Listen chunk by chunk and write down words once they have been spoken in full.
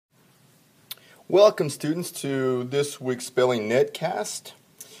Welcome, students, to this week's Spelling Netcast.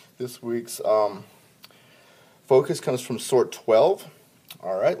 This week's focus comes from Sort 12.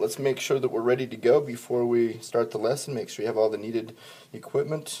 All right, let's make sure that we're ready to go before we start the lesson. Make sure you have all the needed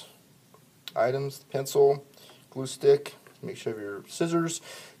equipment, items, pencil, glue stick. Make sure you have your scissors,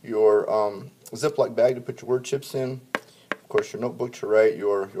 your Ziploc bag to put your word chips in, of course your notebook to write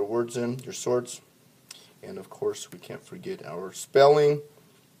your words in, your sorts, and of course we can't forget our spelling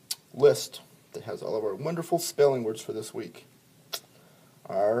list that has all of our wonderful spelling words for this week.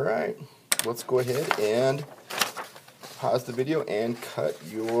 Alright, let's go ahead and pause the video and cut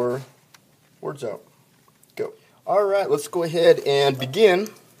your words out. Go. Alright, let's go ahead and begin.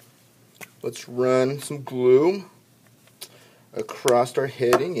 Let's run some glue across our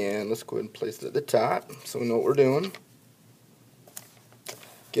heading, and let's go ahead and place it at the top so we know what we're doing.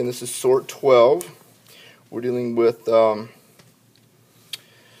 Again, this is Sort 12. We're dealing with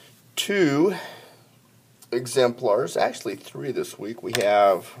two exemplars, actually three this week. We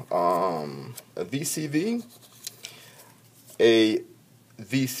have a VCV, a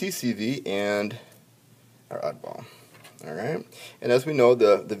VCCV, and our oddball. Alright, and as we know,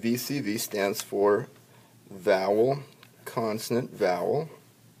 the VCV stands for vowel, consonant, vowel,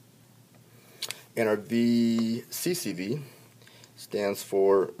 and our VCCV stands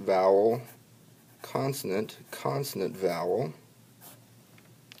for vowel, consonant, consonant, vowel.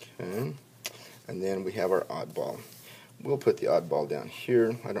 Okay, and then we have our oddball. We'll put the oddball down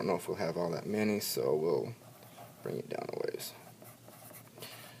here. I don't know if we'll have all that many, so we'll bring it down a ways.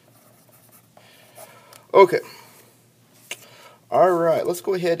 Okay. Alright, let's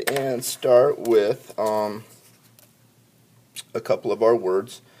go ahead and start with a couple of our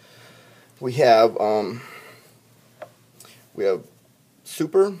words. We have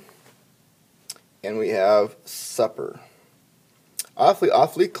super and we have supper.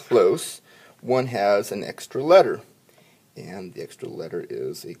 Awfully close. One has an extra letter, and the extra letter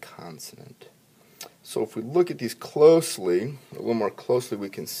is a consonant. So if we look at these closely, a little more closely, we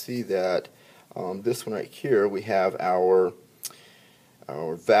can see that this one right here, we have our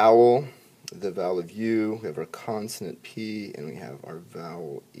vowel, the vowel of U, we have our consonant P, and we have our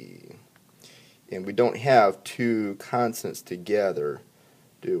vowel E. And we don't have two consonants together,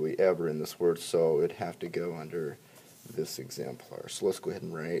 do we, ever in this word, so it'd have to go under this exemplar. So let's go ahead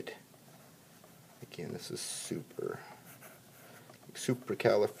and write, again, this is super,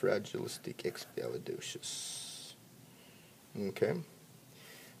 supercalifragilisticexpialidocious. Okay,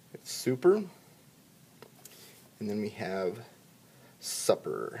 it's super, and then we have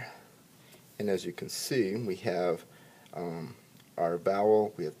supper. And as you can see, we have our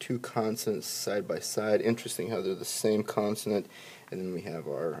vowel, we have two consonants side by side. Interesting how they're the same consonant, and then we have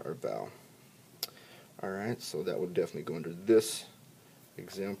our vowel. Alright, so that would definitely go under this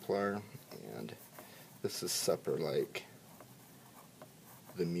exemplar, and this is supper, like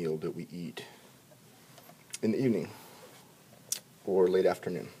the meal that we eat in the evening or late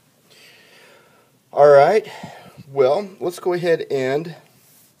afternoon. Alright, well, let's go ahead and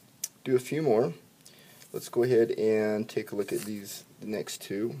do a few more. Let's go ahead and take a look at these next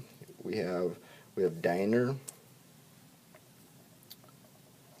two. We have diner.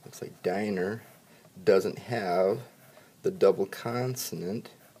 Looks like diner doesn't have the double consonant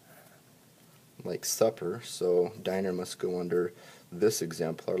like supper, so diner must go under this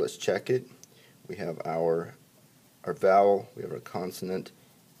exemplar. Let's check it. We have our vowel, we have our consonant,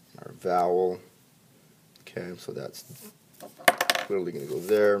 our vowel. Okay, so that's clearly going to go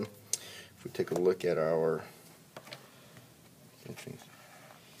there. If we take a look at our,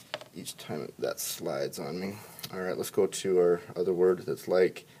 each time that slides on me. Alright, let's go to our other word that's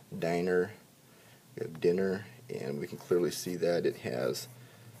like diner. We have dinner, and we can clearly see that it has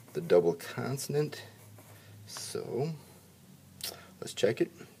the double consonant. So let's check it.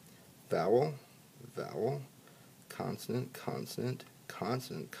 Vowel, vowel, consonant, consonant,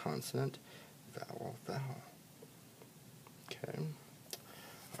 consonant, consonant, vowel, vowel. Okay.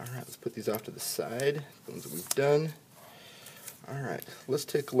 Alright, let's put these off to the side, the ones that we've done. Alright, let's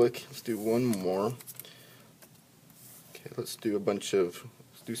take a look. Let's do one more. Okay, let's do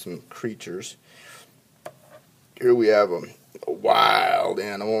some creatures. Here we have a wild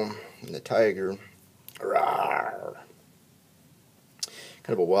animal, and the tiger. Rawr.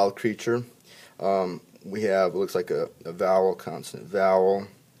 Kind of a wild creature. We have, it looks like a vowel, consonant, vowel.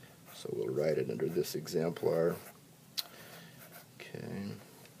 So we'll write it under this exemplar. Okay.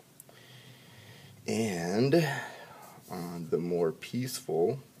 And on the more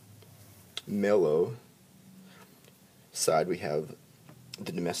peaceful, mellow side, we have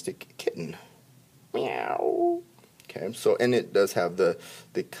the domestic kitten. Meow. Okay, so and it does have the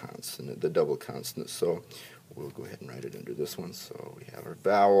consonant, the double consonant. So we'll go ahead and write it under this one. So we have our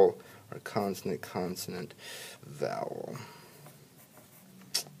vowel, our consonant, consonant, vowel.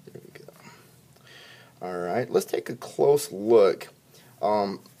 There we go. All right, let's take a close look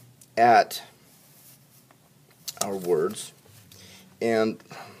at our words, and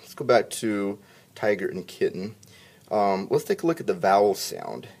let's go back to tiger and kitten. Let's take a look at the vowel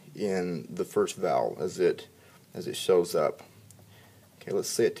sound in the first vowel as it shows up. Okay, let's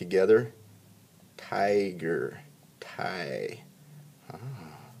say it together. Tiger, tie.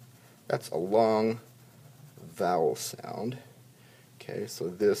 That's a long vowel sound. Okay, so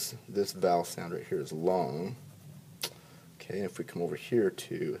this vowel sound right here is long. Okay, and if we come over here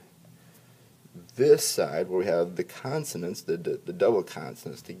to this side where we have the consonants, the double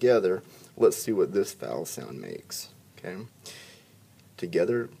consonants together, let's see what this vowel sound makes. Okay,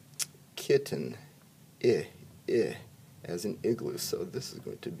 together, kitten, as in igloo. So this is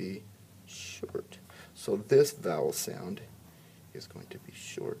going to be short. So this vowel sound is going to be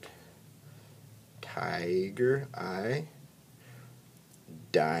short. Tiger, I.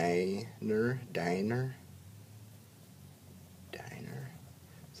 Diner.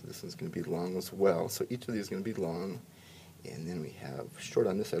 So this one's going to be long as well. So each of these is going to be long. And then we have short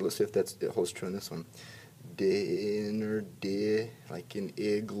on this side. Let's see if it holds true on this one. Dinner, like in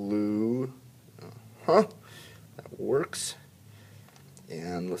igloo. That works.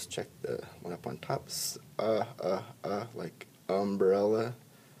 And let's check the one up on top. Like umbrella.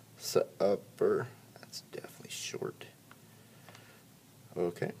 Upper. That's definitely short.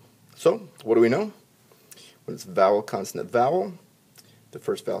 Okay. So, what do we know? When it's vowel, consonant, vowel, the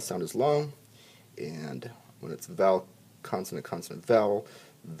first vowel sound is long. And when it's vowel, consonant, consonant, vowel,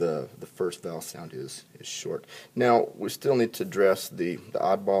 the first vowel sound is short. Now, we still need to address the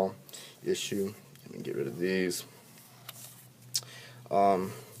oddball issue. Let me get rid of these.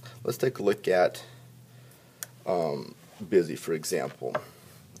 Let's take a look at busy, for example.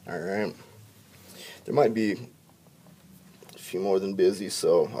 All right. There might be a few more than busy,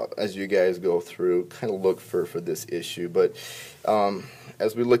 so as you guys go through, kind of look for this issue. But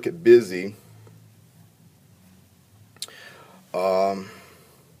as we look at busy,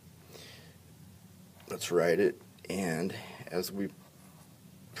 let's write it, and as we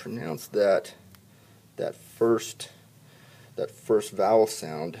pronounce that first vowel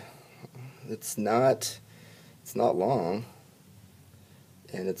sound, it's not long,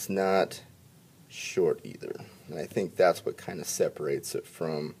 and it's not short either. And I think that's what kind of separates it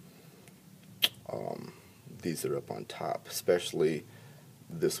from these that are up on top, especially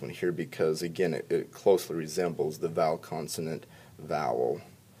this one here, because again it closely resembles the vowel consonant vowel,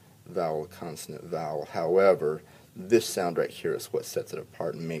 vowel consonant vowel. However, this sound right here is what sets it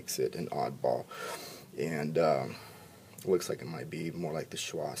apart and makes it an oddball, and it looks like it might be more like the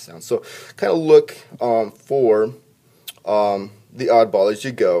schwa sound. So kind of look for the oddball as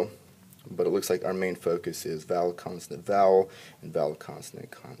you go, but it looks like our main focus is vowel consonant vowel and vowel consonant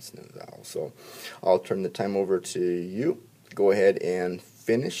consonant vowel. So I'll turn the time over to you. Go ahead and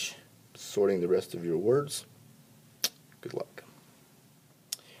finish sorting the rest of your words. Good luck.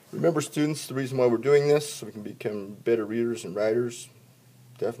 Remember, students, the reason why we're doing this, so we can become better readers and writers,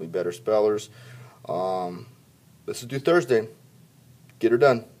 definitely better spellers. This is due Thursday. Get her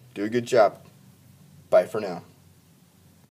done. Do a good job. Bye for now.